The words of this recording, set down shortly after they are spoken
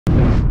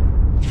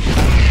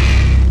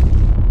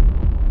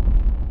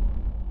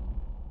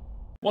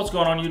What's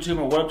going on YouTube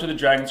and what up to the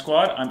Dragon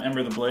Squad? I'm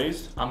Ember the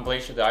Blaze. I'm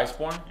Glacier the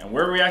Iceborn. And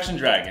we're Reaction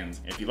Dragons.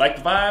 If you like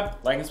the vibe,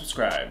 like and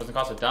subscribe. It doesn't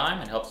cost a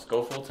dime and helps us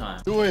go full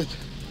time. Do it!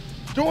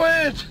 Do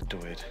it! Do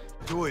it.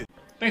 Do it.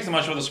 Thanks so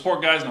much for the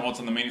support, guys. And what's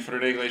on the menu for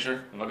today,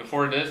 Glacier? I'm looking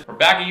forward to this. We're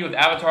back at you with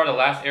Avatar The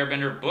Last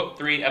Airbender, Book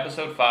 3,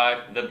 Episode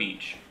 5, The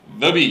Beach.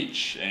 The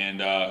Beach.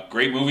 And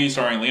great movie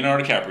starring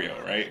Leonardo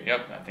DiCaprio, right?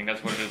 Yep, I think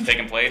that's what is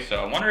taking place.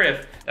 So I wonder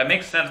if that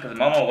makes sense because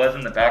Momo was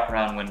in the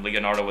background when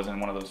Leonardo was in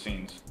one of those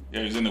scenes. Yeah,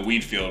 he was in the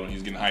weed field when he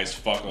was getting high as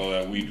fuck, all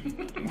that weed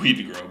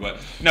to grow.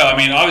 But no, I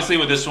mean, obviously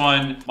with this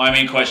one, my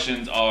main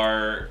questions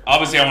are,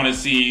 obviously I want to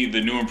see the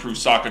new improved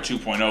Sokka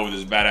 2.0 with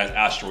his badass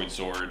asteroid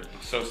sword.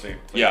 So sick.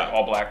 Like yeah.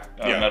 All black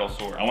metal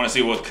sword. I want to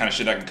see what kind of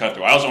shit I can cut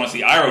through. I also want to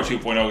see Iroh 2.0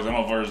 because that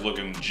motherfucker's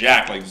looking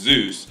jacked like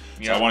Zeus.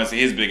 So I want to see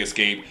his big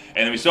escape.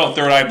 And then we still have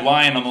Third Eye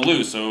Blind on the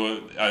loose.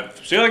 So I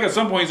feel like at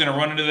some point he's going to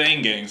run into the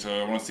Aang gang. So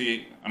I want to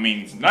see, I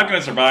mean, he's not going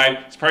to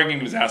survive. He's probably going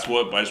to get his ass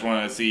whooped, but I just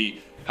want to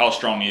see how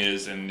strong he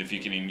is and if he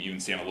can even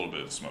stand a little bit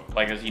of the smoke.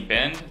 Like, does he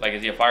bend? Like,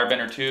 is he a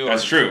firebender too?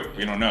 That's true.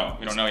 We don't know.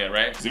 We don't know yet,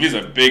 right? Because if he's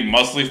a big,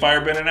 muscly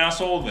firebending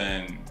asshole,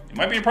 then it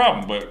might be a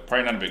problem, but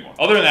probably not a big one.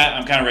 Other than that,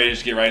 I'm kind of ready to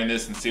just get right into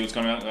this and see what's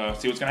going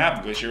to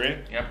happen. Glacier, you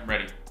ready? Yep,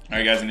 ready. All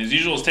right, guys, and as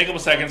usual, just take a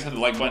couple seconds, hit the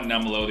like button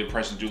down below. The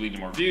impressions do lead to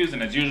more views,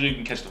 and as usual, you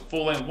can catch the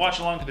full-length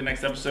watch-along to the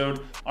next episode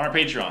on our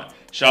Patreon.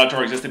 Shout out to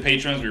our existing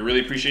patrons. We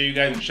really appreciate you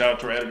guys, and shout out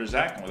to our editor,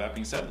 Zach. And with that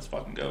being said, let's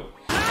fucking go.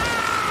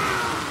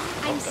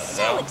 I'm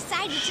so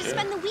excited to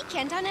spend the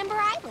weekend on Ember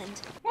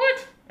Island.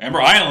 What?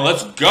 Ember Island,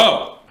 let's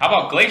go. How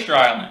about Glacier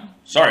Island?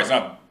 Sorry, it's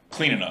not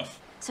clean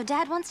enough. So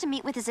Dad wants to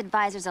meet with his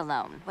advisors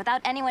alone,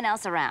 without anyone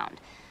else around.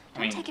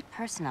 Don't take it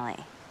personally.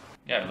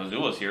 Yeah,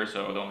 Lazula's here,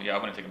 so yeah,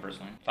 I'm gonna take him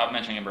personally. Stop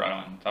mentioning Ember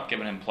Island. Stop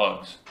giving him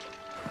plugs.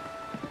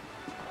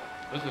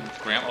 Who's the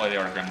grandma? Oh, they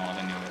are grandmas.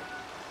 I knew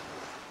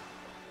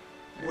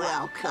it.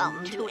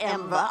 Welcome to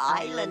Ember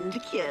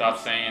Island, kid. Stop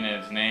saying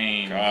his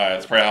name. God,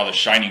 that's probably how the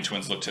Shining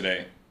Twins look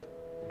today.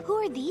 Who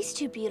are these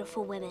two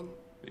beautiful women?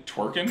 They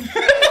twerking?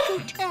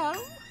 Tell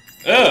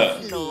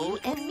Ugh. Flo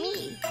and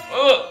me.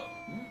 Ugh.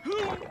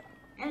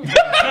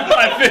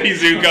 I feel you,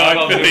 Zuko.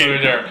 I feel you.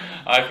 There.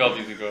 I felt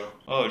you, Zuko.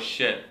 Oh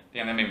shit!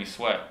 Damn, that made me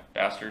sweat,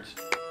 bastards.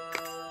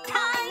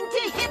 Time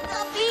to hit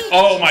the beach.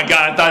 Oh my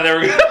god! I thought they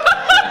were.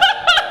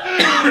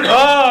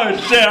 Oh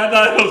shit! I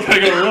thought it was gonna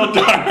go real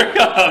dark.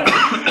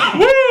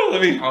 Woo!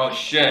 Let me. Oh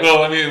shit!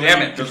 Well, let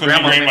Damn it! Let me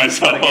bring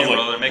myself.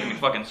 They're making me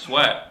fucking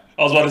sweat.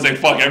 I was about to say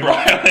fuck Ember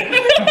Island.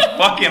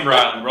 Fuck Ember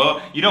Island, bro.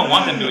 You don't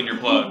want them doing your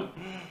plug.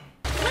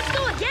 Let's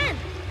go again.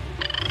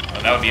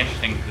 Oh, that would be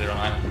interesting because they're on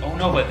island. Oh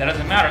no, but that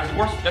doesn't matter. That's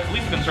worse. That's the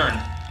least concern.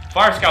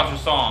 Fire Scouts are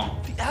song.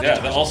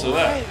 Yeah, also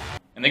that.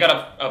 And they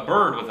got a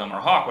bird with them, or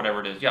hawk, whatever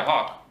it is. Yeah,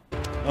 hawk.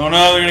 Oh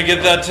no, they're gonna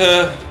get that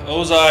to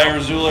Ozai or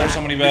Zula or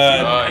somebody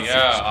bad.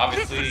 Yeah,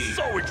 obviously. This is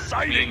so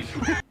exciting.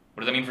 What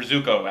does that mean for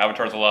Zuko?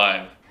 Avatar's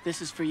alive.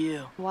 This is for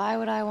you. Why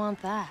would I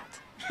want that?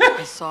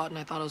 I saw it and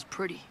I thought it was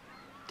pretty.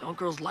 Don't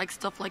girls like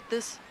stuff like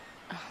this?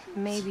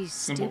 Maybe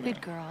Simple stupid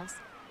man. girls.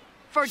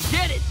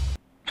 Forget it!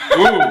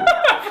 Ooh.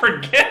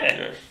 Forget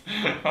it.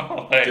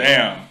 Oh, hey.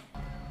 Damn.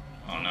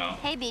 Oh no.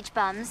 Hey, beach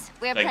bums.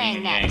 We're Like playing yin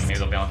and yang. next. Maybe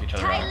they'll balance each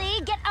other out.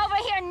 Kylie, get over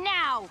here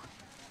now!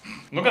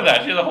 Look at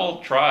that. She has a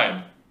whole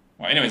tribe.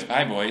 Well, anyways,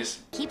 bye, boys.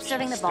 Keep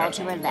serving the ball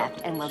to her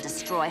left, and we'll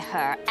destroy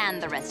her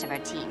and the rest of her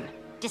team.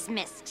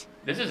 Dismissed.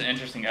 This is an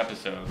interesting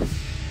episode.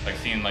 Like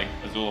seeing like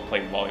Azula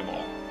play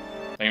volleyball.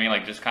 Like, I mean,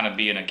 like just kind of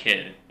being a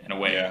kid in a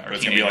way. Yeah, or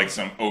it's gonna be like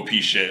some OP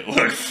shit.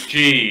 Look.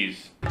 Jeez.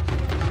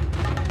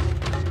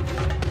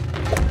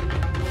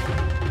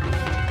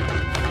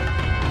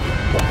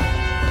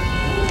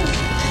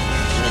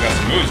 Got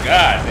some moves.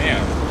 God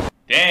damn.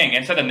 Dang,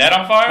 and set the net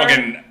on fire?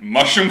 Fucking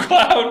mushroom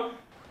cloud.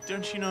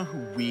 Don't you know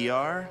who we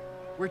are?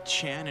 We're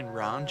Chan and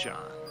Ranjan.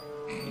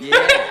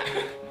 Yeah.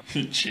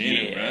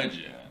 Chin and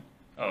Rajan.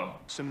 Oh.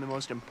 Some of the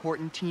most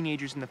important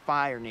teenagers in the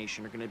Fire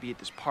Nation are gonna be at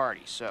this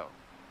party, so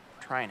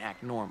try and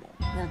act normal.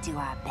 We'll do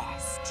our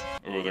best.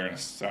 Oh, they're gonna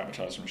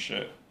sabotage some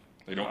shit.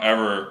 They don't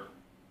ever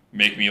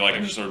make me like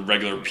just a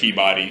regular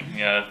Peabody.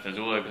 Yeah, that's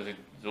Azula, because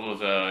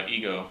Azula's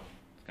ego is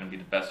gonna be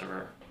the best of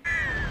her.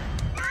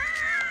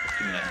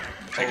 Give me that.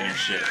 I'm taking your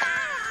shit.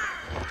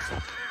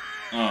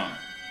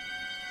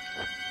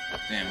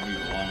 Damn, who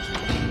belongs to?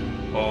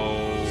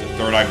 Oh. Is it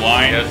Third Eye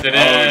Blind? Yes, it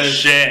Oh, is.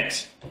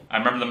 shit. I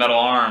remember the metal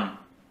arm.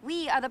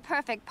 We are the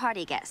perfect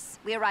party guests.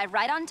 We arrive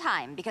right on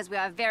time because we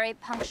are very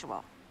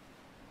punctual.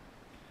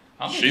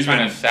 I don't think She's she's trying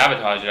been- to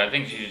sabotage it. I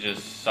think she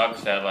just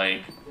sucks at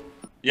like.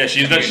 Yeah,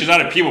 she's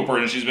not a people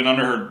person. She's been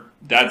under her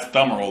dad's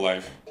thumb her whole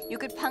life. You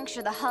could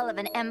puncture the hull of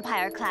an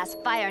Empire-class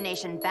Fire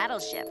Nation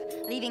battleship,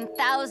 leaving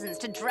thousands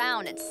to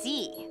drown at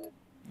sea.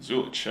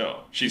 Zula,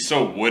 chill. She's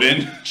so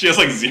wooden. She has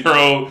like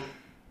zero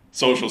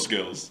social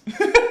skills.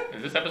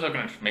 Is this episode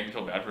gonna make me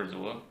feel bad for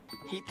Azula?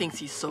 He thinks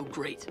he's so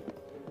great.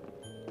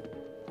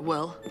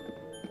 Well,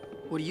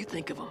 what do you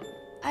think of him?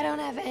 I don't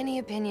have any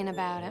opinion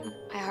about him.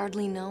 I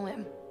hardly know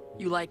him.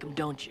 You like him,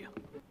 don't you?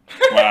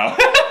 Wow.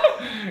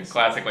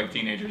 Classic like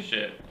teenager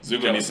shit.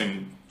 Zuko needs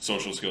some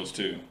social skills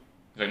too.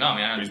 He's like, no,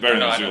 man. But he's better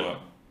than no, Zula.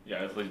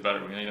 Yeah, at least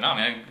better. He's like, no,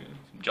 man.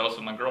 jealous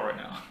of my girl right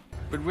now.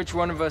 But which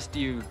one of us do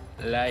you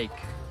like?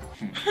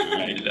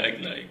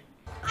 like.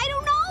 I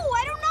don't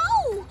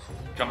know.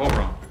 Jump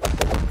over him.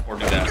 Or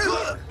do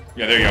that.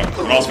 Yeah, there you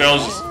go. When all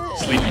fails,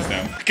 just sleepy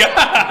them.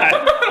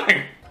 God!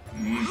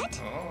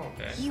 What? Oh,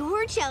 okay.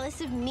 You're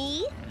jealous of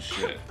me? Oh,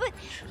 shit. But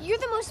you're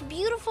the most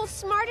beautiful,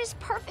 smartest,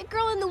 perfect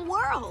girl in the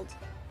world.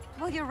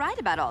 Well, you're right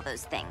about all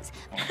those things.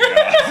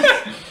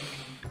 Oh,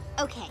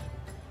 Okay.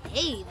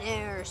 Hey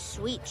there,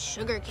 sweet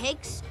sugar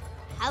cakes.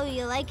 How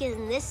you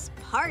liking this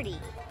party?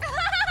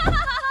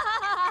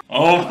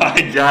 oh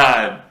my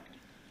God.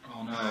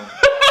 Oh no.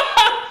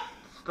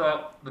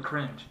 Stop the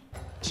cringe.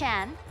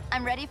 Chan,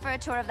 I'm ready for a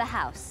tour of the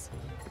house.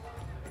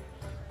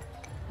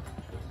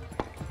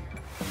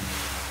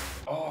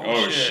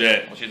 Oh,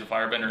 shit. Well, she's a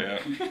firebender.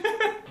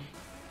 Yeah.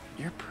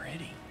 You're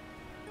pretty.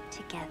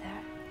 Together,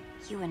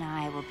 you and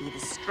I will be the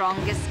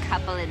strongest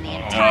couple in the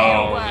entire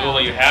Oh, world.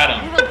 Zula, you had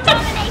We him. will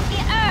dominate the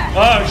earth.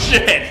 Oh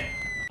shit.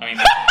 I mean,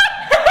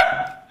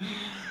 Wow.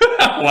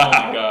 oh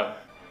my God.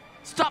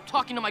 Stop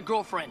talking to my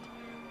girlfriend.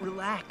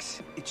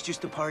 Relax. It's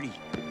just a party.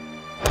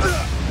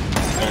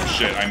 Oh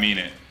shit, I mean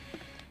it.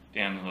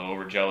 Damn, a little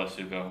over jealous,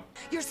 Zuko.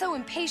 You're so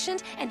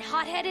impatient and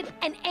hot-headed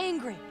and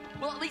angry.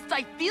 Well, at least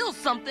I feel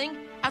something,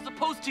 as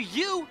opposed to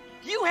you.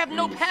 You have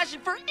no passion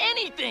for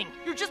anything.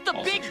 You're just a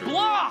Also big true.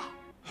 blah.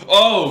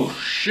 Oh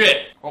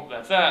shit. Oh,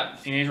 that's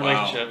that. Teenage Wow.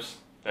 relationships.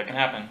 That can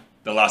happen.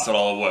 That lasted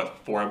all of what,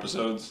 4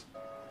 episodes?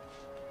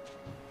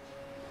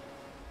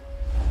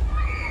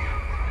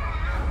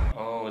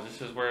 Oh, is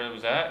this where it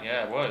was at?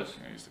 Yeah, it was.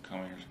 I used to come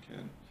here as a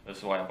kid. This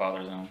is why it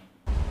bothers him.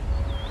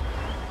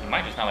 You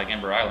might just not like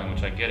Ember Island,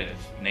 which I get it.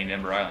 It's named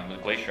Ember Island,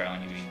 but Glacier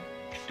Island, you'd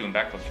be doing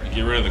backflips right now.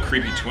 Get rid of the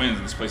creepy twins.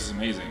 This place is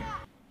amazing.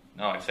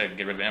 No, I said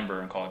get rid of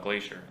Ember and call it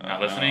Glacier. Not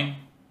no. listening?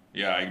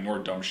 Yeah, I ignore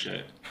dumb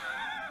shit.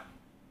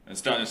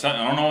 It's not,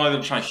 I don't know why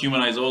they're trying to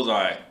humanize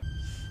Ozai.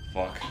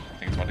 Fuck. I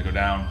think it's about to go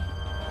down.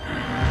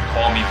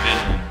 Call me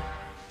Vision.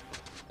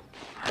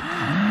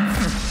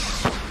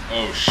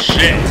 Oh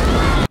shit.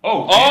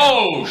 Oh,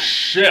 Oh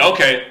shit.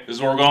 Okay, this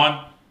is where we're going.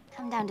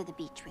 Come down to the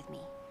beach with me.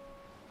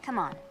 Come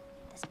on.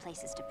 This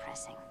place is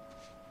depressing.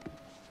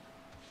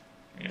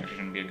 You know, you're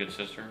gonna be a good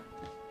sister.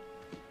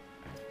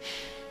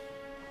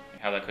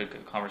 Have that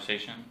good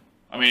conversation.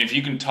 I mean, if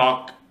you can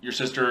talk your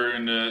sister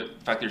into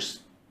the fact that your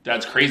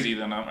dad's crazy,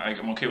 then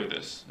I'm okay with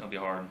this. It'll be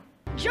hard.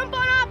 Jump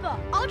on Appa.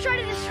 I'll try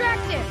to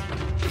distract him.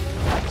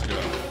 Let's go.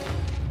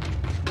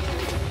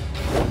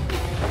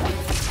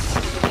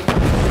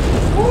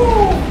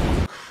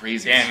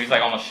 Crazy. Damn, he's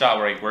like almost shot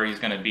where he's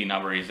gonna be,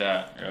 not where he's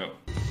at. Yep.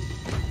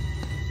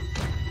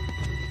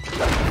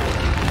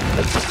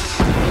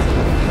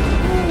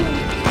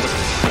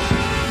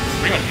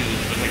 Pretty much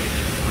uses just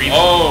like green.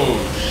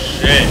 Oh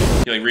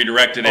shit! He like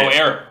redirected it. Oh,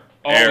 air.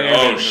 Oh, Air. air.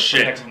 Oh It shit!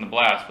 protects from the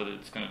blast, but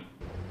it's gonna.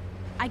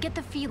 I get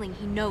the feeling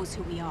he knows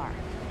who we are.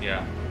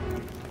 Yeah.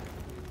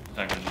 It's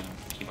not gonna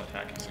just keep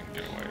attacking. So I can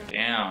get away.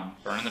 Damn,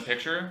 burning the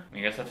picture. I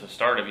guess that's a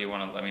start if you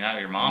want to. I mean, not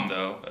your mom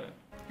though, but.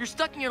 You're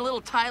stuck in your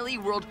little Ty Lee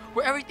world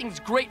where everything's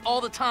great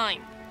all the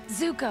time.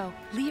 Zuko,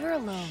 leave her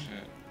alone.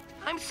 Shit.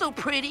 I'm so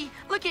pretty.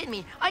 Look at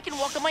me. I can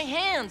walk on my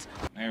hands.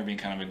 Now you're being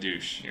kind of a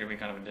douche. You're gonna be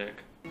kind of a dick.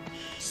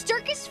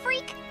 Circus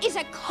freak is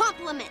a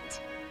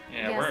compliment.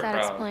 Yeah, Guess we're that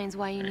proud. explains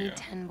why you There you need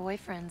go. 10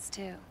 boyfriends,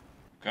 too.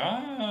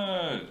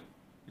 God, you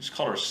just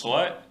called her a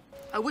slut.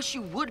 I wish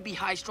you would be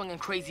high-strung and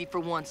crazy for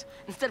once,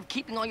 instead of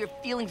keeping all your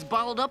feelings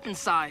bottled up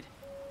inside.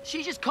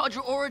 She just called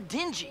your aura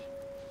dingy.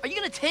 Are you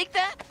gonna take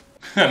that?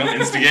 Don't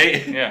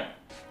instigate. Yeah.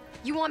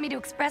 You want me to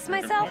express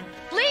myself?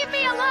 Leave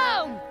me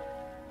alone!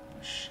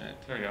 Oh, shit.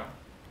 There you go.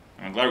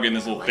 I'm glad we're getting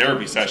this little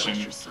therapy session.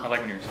 I like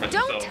when you express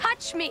Don't yourself.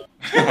 touch me!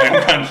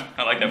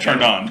 I like that. I'm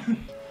turned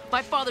on.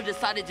 My father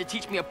decided to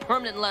teach me a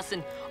permanent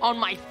lesson on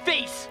my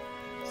face.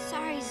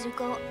 Sorry,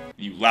 Zuko.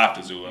 You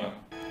laughed, Azula.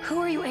 Who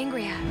are you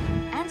angry at?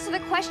 Answer the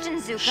question,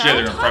 Zuko. Shit, they're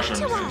gonna Talk pressure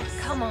to him. us.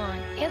 Come on,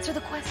 answer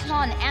the question. Come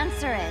on,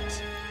 answer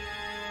it.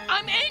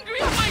 I'm angry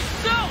at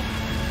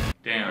myself!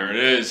 Damn. There it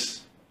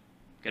is.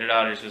 Get it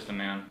out of your system,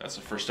 man. That's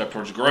the first step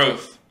towards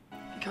growth.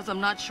 Because I'm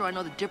not sure I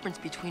know the difference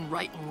between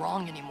right and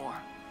wrong anymore.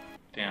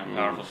 Damn,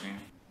 powerful scene.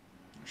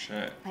 Oh,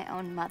 shit. My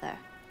own mother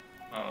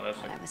Oh, that's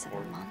thought like. I was a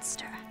horrible.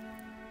 monster.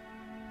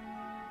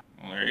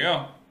 Well, there you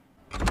go.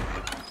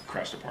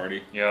 Crashed a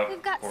party. Yep.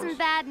 We've got of course. some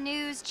bad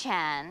news,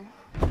 Chan.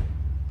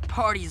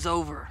 Party's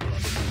over.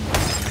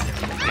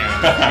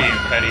 Damn, that's being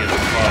petty as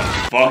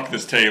fuck. Fuck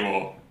this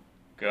table.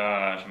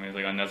 Gosh, I mean, it's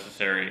like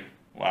unnecessary.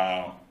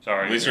 Wow.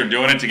 Sorry. At least we're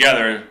doing it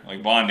together,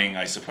 like bonding,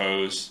 I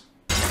suppose.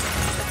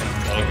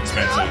 That look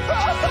expensive.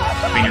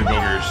 Clean your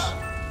boogers.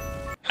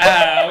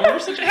 We're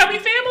such a happy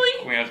family.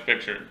 I mean, that's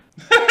pictured.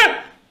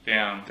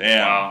 Damn.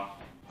 Damn. Wow.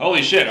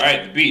 Holy shit! All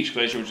right, the beach.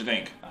 Glacier, what'd you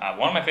think?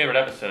 One of my favorite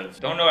episodes.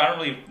 Don't know. I don't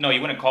really. No, you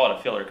wouldn't call it a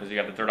filler because you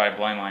got the third eye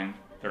blind.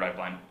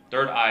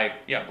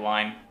 Yeah,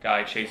 blind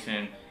guy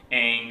chasing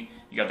Aang.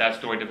 You got that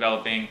story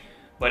developing.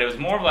 But it was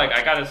more of like,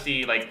 I got to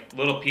see like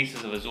little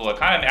pieces of Azula.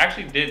 Kind of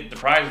actually did,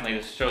 surprisingly,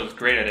 this show's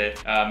great at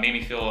it. Made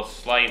me feel a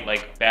slight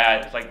like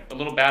bad, it's like a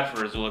little bad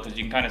for Azula because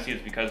you can kind of see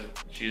it's because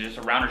she's just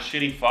around her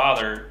shitty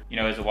father, you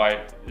know, is the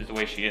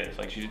way she is.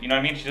 Like she's, you know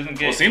what I mean? She doesn't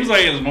get. Well, it seems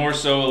like it was more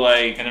so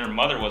like. And then her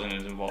mother wasn't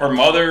as involved. Her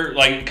mother,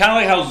 like, kind of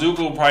like how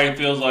Zuko probably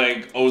feels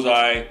like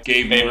Ozai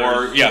gave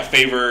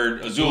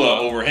favored Azula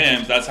over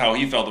him. So that's how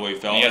he felt the way he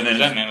felt. And he has and then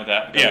resentment with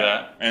that.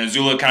 That. And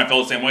Azula kind of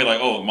felt the same way, like,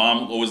 oh,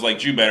 mom always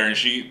liked you better, and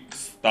she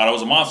thought I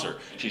was a monster.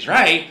 She's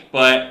right,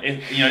 but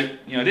it,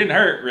 it didn't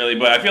hurt really.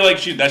 But I feel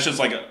like that's just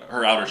like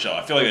her outer shell.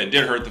 I feel like it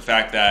did hurt the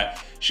fact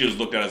that she was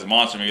looked at as a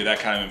monster. Maybe that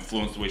kind of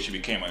influenced the way she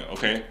became. Like,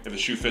 okay, if the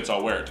shoe fits,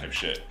 I'll wear it type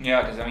shit.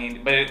 Yeah, because I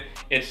mean, but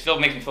it still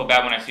makes me feel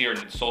bad when I see her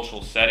in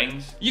social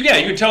settings. You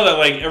can tell that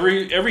like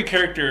every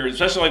character,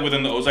 especially like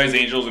within the Ozai's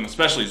Angels and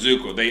especially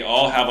Zuko, they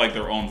all have like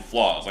their own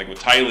flaws. Like with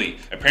Ty Lee,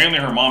 apparently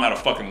her mom had a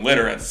fucking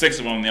litter, had 6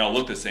 of them, and they all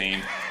looked the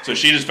same. So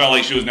she just felt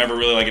like she was never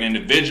really like an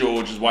individual,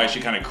 which is why she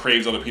kind of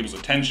craves other people's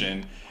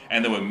attention.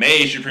 And then with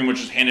May, she pretty much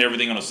just handed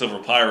everything on a silver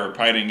platter.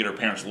 Probably didn't get her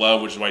parents'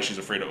 love, which is why she's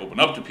afraid to open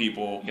up to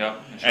people.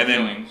 Yep, and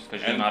then feelings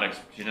because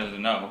she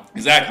doesn't know.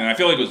 Exactly, and I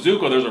feel like with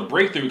Zuko, there's a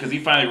breakthrough because he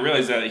finally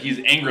realized that he's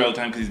angry all the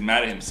time because he's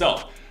mad at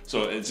himself.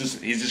 So he's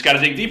just got to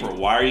dig deeper.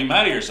 Why are you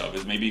mad at yourself?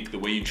 Is maybe the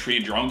way you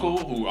treated your uncle,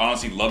 who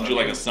honestly loved you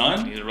like a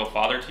son? He's a real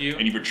father to you,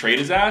 and you betrayed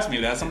his ass.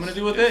 Maybe that has something to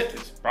do with it.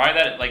 It's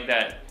probably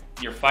that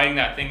you're fighting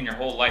that thing in your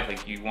whole life.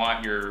 Like you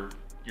want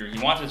he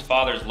wants his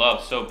father's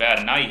love so bad,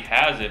 and now he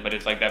has it, but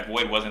it's like that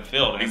void wasn't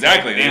filled. And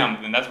exactly. Like,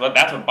 damn, and that's what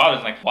bothers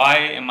me. Like, why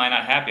am I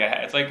not happy?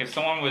 It's like if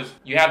someone was,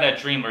 you have that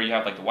dream where you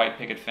have like the white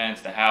picket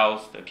fence, the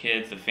house, the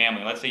kids, the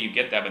family. Let's say you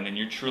get that, but then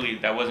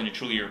that wasn't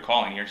truly your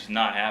calling. You're just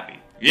not happy.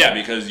 Yeah,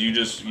 because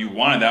you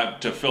wanted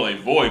that to fill a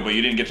void, but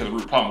you didn't get to the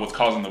root problem, what's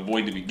causing the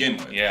void to begin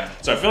with. Yeah.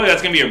 So I feel like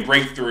that's gonna be a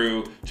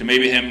breakthrough to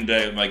maybe him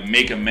to like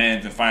make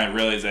amends and finally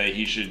realize that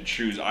he should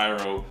choose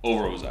Iroh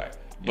over Ozai.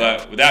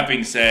 But with that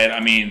being said, I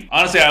mean,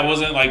 honestly, I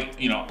wasn't like,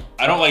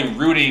 I don't like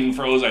rooting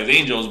for Ozai's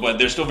Angels, but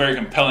they're still very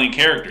compelling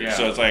characters. Yeah.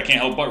 So it's like I can't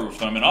help but root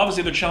for them. And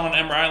obviously they're chilling on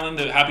Ember Island,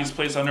 the happiest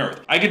place on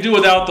Earth. I could do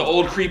without the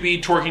old creepy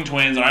twerking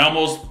twins, and I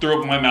almost threw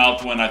up in my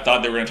mouth when I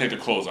thought they were gonna take their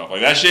clothes off. Like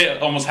that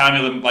shit almost had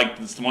me like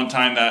this one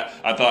time that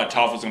I thought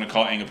Toph was gonna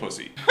call Aang a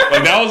pussy.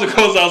 Like that was the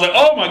close. I was like,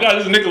 oh my god,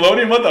 this is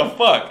Nickelodeon. What the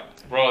fuck?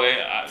 Bro,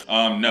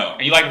 no.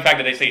 And you like the fact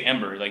that they say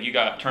Ember. Like, you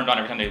got turned on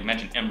every time they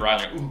mention Ember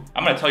Island. Ooh,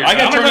 I'm going to tell your... I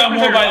got turned on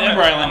more by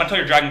Ember Island. I'm going to tell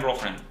your dragon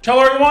girlfriend. Tell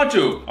her you want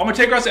to. I'm going to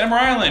take her out to Ember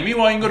Island.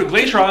 Meanwhile, you can go to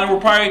Glacier Island, where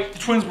probably the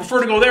twins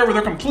prefer to go there where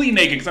they're completely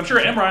naked. Because I'm sure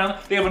at Ember Island,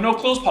 they have a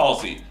no-clothes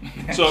policy.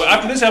 So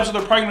after this episode,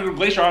 they're probably going to go to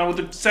Glacier Island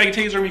with the saggy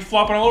titties are going to be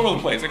flopping all over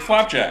the place, like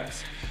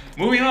flapjacks.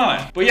 Moving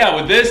on. But yeah,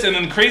 with this, and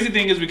then the crazy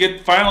thing is we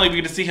get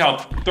to see how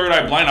Third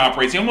Eye Blind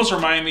operates. He almost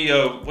reminded me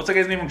of, what's that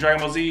guy's name from Dragon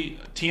Ball Z?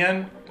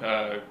 Tien?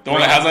 The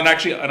one that has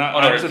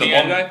the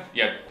bald guy?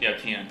 Yeah,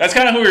 Tien. That's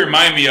kind of who he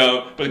reminded me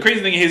of. But the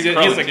crazy thing is, he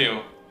has like,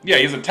 yeah,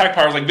 he has attack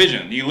powers like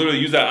Vision. He literally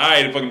used that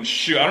eye to fucking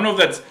shoot. I don't know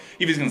if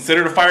he's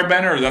considered a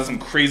firebender or that's some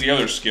crazy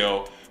other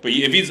skill. But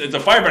if it's a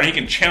firebender, he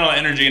can channel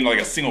energy into like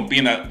a single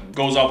beam that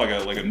goes off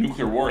like a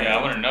nuclear warhead. Yeah,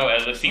 I wouldn't know.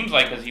 It seems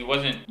like because he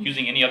wasn't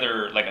using any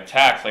other like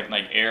attacks like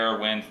air,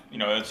 wind.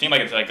 It seemed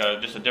like it's like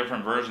just a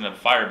different version of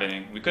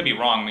firebending. We could be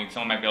wrong. I mean,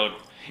 someone might be able to.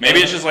 Maybe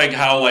it's just like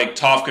how like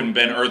Toph can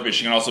bend earth, but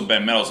she can also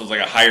bend metal. So it's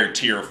like a higher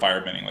tier of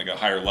firebending, like a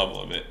higher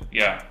level of it.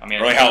 Yeah, I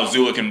mean, or like how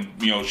Azula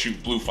can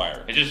shoot blue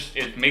fire.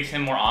 It makes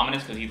him more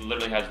ominous because he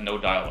literally has no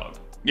dialogue.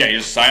 Yeah,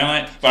 he's just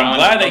silent. But I'm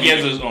glad that he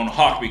has his own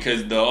hawk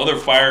because the other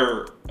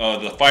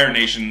the Fire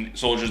Nation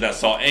soldiers that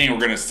saw Aang were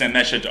gonna send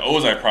that shit to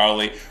Ozai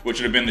probably, which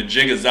would have been the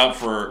jig is up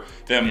for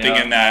them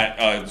thinking that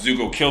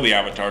Zuko killed the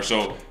Avatar.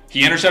 So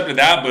he intercepted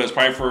that, but it's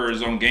probably for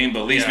his own game. But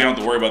at least we don't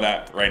have to worry about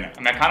that right now.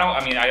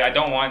 I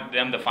don't want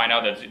them to find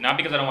out that, not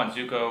because I don't want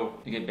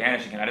Zuko to get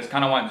banished again. I just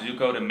kind of want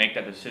Zuko to make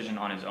that decision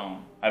on his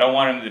own. I don't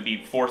want him to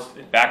be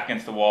forced back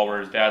against the wall where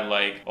his dad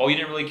like, oh, you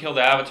didn't really kill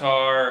the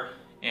Avatar.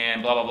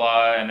 And blah blah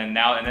blah, and then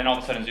all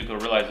of a sudden Zuko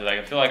realizes like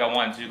I feel like I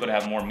want Zuko to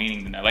have more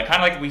meaning than that. Like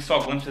kind of like we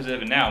saw glimpses of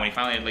it now when he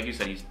finally, like you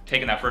said, he's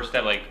taking that first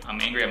step. Like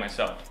I'm angry at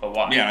myself, but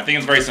why? Yeah, and I think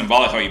it's very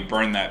symbolic how he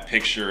burned that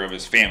picture of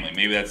his family.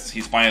 Maybe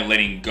he's finally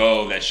letting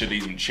go that shit that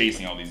he's been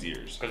chasing all these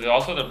years. Because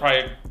also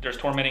there's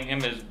tormenting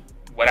him is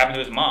what happened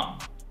to his mom.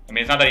 I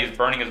mean, it's not that he's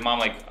burning his mom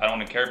like, I don't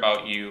want to care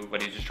about you, but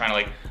he's just trying to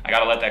like, I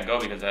gotta let that go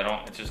because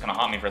it's just gonna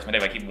haunt me for the rest of my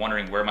day if I keep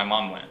wondering where my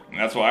mom went. And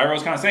that's what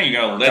Iroh's kind of saying. You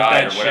gotta let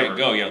that shit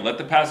go. Yeah, let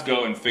the past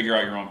go and figure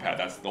out your own path.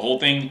 That's the whole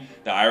thing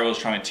that Iroh is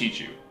trying to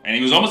teach you. And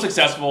he was almost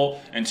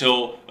successful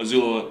until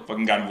Azula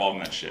fucking got involved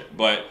in that shit.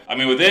 But, I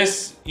mean, with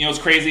this, it's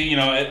crazy.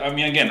 I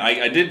mean, again,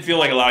 I did feel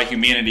like a lot of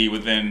humanity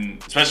within,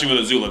 especially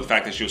with Azula, the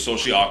fact that she was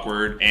socially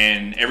awkward.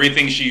 And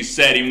everything she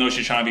said, even though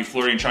she's trying to be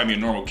flirty and trying to be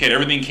a normal kid,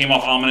 everything came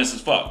off ominous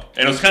as fuck.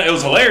 And it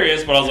was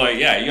hilarious, but I was like,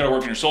 yeah, you gotta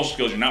work on your social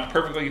skills. You're not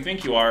perfect like you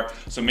think you are.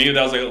 So maybe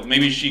that was like,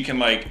 maybe she can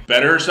like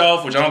better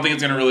herself, which I don't think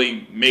it's gonna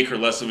really make her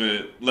less of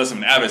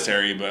an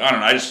adversary. But I don't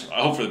know,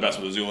 I hope for the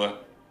best with Azula.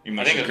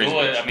 I think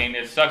Azula, I mean,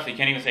 it sucks you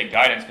can't even say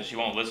guidance because she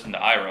won't listen to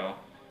Iroh.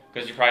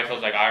 Because she probably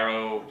feels like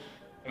Iroh,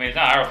 I mean, it's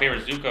not Iroh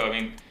favors Zuko. I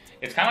mean,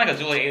 it's kind of like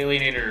Azula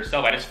alienated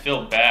herself. I just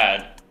feel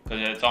bad.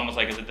 Because it's almost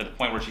like, is it to the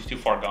point where she's too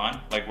far gone?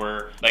 Like,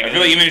 I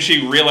feel like even if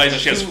she realizes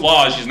she has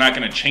flaws, she's not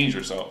going to change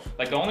herself.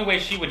 Like, the only way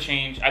she would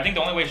change, I think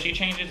the only way she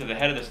changes is the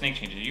head of the snake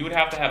changes. You would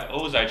have to have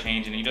Ozai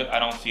change, and I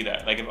don't see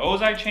that. Like, if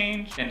Ozai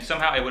changed, then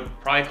somehow it would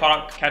probably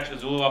catch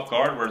Azula off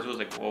guard, where Azula's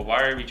like, well,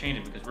 why are we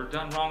changing? Because we're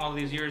done wrong all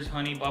these years,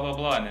 honey, blah, blah,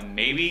 blah. And then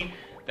maybe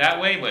that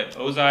way, but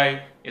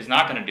Ozai is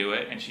not going to do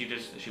it, and she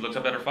looks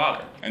up at her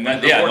father. And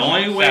that, the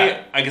only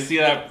way I can see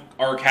that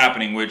arc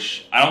happening,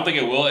 which I don't think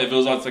it will, if it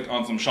was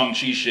on some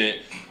Shang-Chi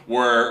shit,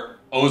 where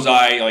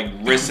Ozai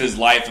like risks his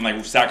life and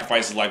like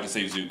sacrifices his life to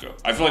save Zuko.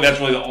 I feel like that's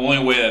really the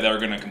only way that they're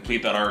gonna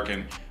complete that arc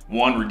and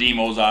one, redeem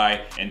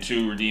Ozai, and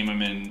two, redeem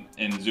him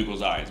in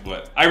Zuko's eyes.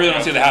 But I really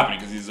don't see that happening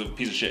because he's a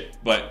piece of shit.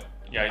 But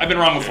yeah, I've been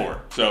wrong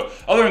before. So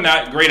other than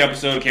that, great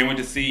episode. Can't wait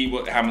to see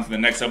what happens in the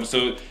next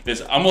episode.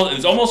 It's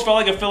almost felt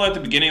like a filler at the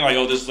beginning, like,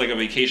 oh, this is like a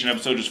vacation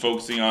episode, just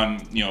focusing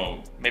on, you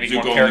know, maybe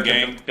Zuko more and the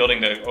gang, building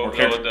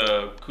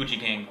the Coochie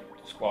Gang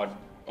squad.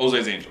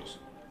 Ozai's Angels.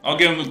 I'll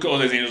give him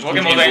Ozai's Angels. We'll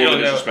give him Ozai's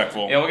Angels.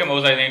 Disrespectful. Yeah, we'll give him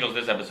Ozai's Angels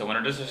this episode. When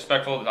they're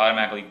disrespectful, it's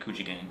automatically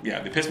Coochie Gang. Yeah,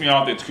 they pissed me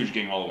off. It's Coochie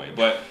Gang all the way.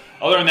 But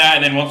other than that,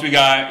 and then once we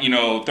got, you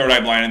know, Third Eye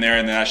Blind in there,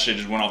 and then that shit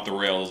just went off the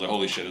rails. Like,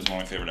 holy shit, this is one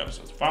of my favorite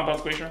episodes. Final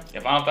thoughts, Glacier? Yeah,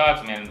 final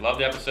thoughts, man. Love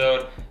the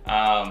episode.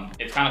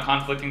 It's kind of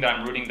conflicting that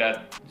I'm rooting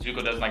that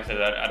Zuko doesn't, like I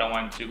said, I don't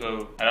want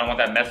Zuko, I don't want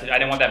that message, I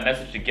didn't want that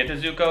message to get to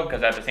Zuko,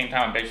 because at the same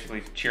time I'm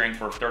basically cheering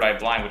for Third Eye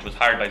Blind, which was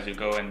hired by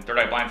Zuko, and Third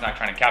Eye Blind's not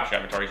trying to capture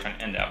Avatar, he's trying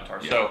to end Avatar.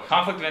 Yeah. So,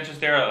 conflict of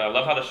interest there. I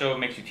love how the show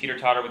makes you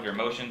teeter-totter with your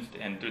emotions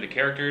and through the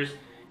characters.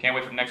 Can't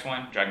wait for the next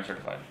one. Dragon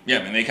certified.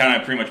 Yeah, man, they kind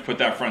of pretty much put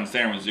that front and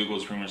center when Zuko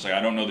was pretty much like,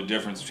 I don't know the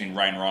difference between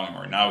right and wrong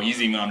anymore. Now he's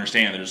even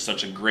understanding there's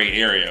such a gray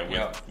area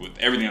with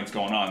everything that's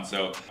going on.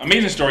 So,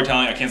 amazing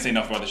storytelling. I can't say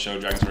enough about the show.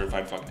 Dragon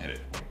certified, fucking hit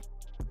it.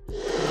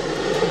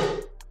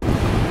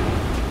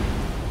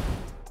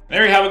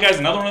 There you have it, guys.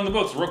 Another one in the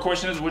books. The real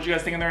question is, what you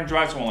guys think in there in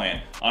Dragon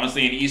Land?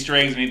 Honestly, any Easter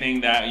eggs, anything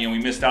that we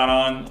missed out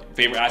on,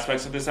 favorite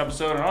aspects of this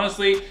episode. And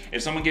honestly,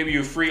 if someone gave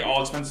you a free,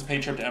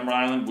 all-expenses-paid trip to Emerald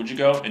Island, would you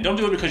go? And don't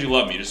do it because you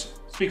love me. Just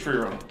speak for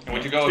your own. And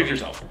would you go? Speak for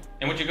yourself.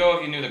 And would you go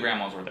if you knew the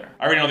grandmas were there?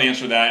 I already know the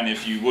answer to that. And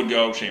if you would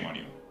go, shame on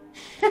you.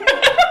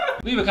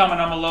 Leave a comment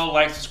down below,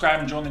 like,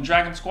 subscribe, and join the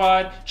Dragon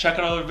Squad. Check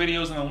out other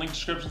videos in the link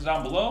descriptions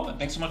down below. And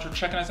thanks so much for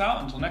checking us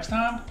out. Until next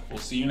time, we'll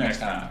see you next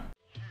time.